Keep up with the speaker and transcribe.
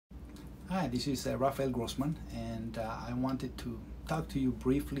Hi, this is Rafael Grossman, and I wanted to talk to you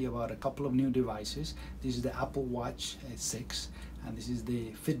briefly about a couple of new devices. This is the Apple Watch 6, and this is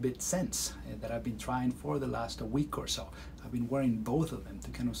the Fitbit Sense that I've been trying for the last week or so. I've been wearing both of them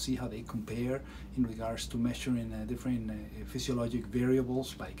to kind of see how they compare in regards to measuring different physiologic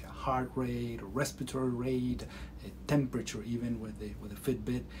variables like heart rate or respiratory rate, temperature, even with the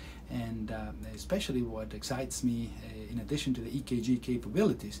Fitbit. And especially what excites me, in addition to the EKG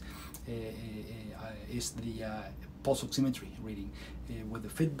capabilities, is the pulse oximetry reading with the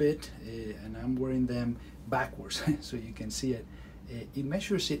Fitbit, and I'm wearing them backwards so you can see it. It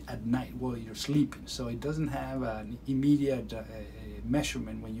measures it at night while you're sleeping, so it doesn't have an immediate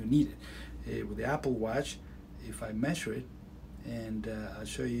measurement when you need it. With the Apple Watch, if I measure it, and I'll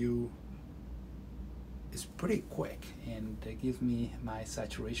show you, it's pretty quick, and it gives me my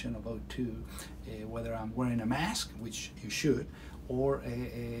saturation of O2, whether I'm wearing a mask, which you should, or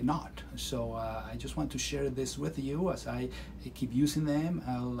not. So I just want to share this with you. As I keep using them,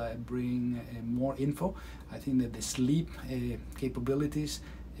 I'll bring more info. I think that the sleep capabilities,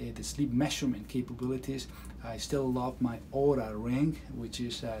 the sleep measurement capabilities, I still love my Aura ring, which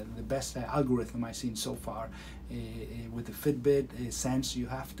is the best algorithm I've seen so far. With the Fitbit Sense, you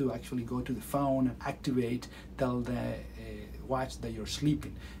have to actually go to the phone and activate, tell the watch that you're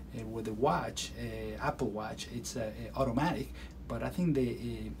sleeping. With the watch, Apple Watch, it's automatic, but I think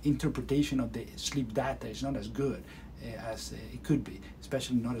the interpretation of the sleep data is not as good as it could be,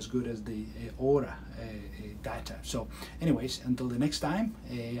 especially not as good as the Aura data. So anyways, until the next time,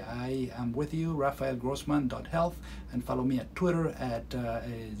 I am with you, RafaelGrossman.health, and follow me at Twitter at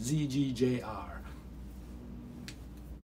ZGJR.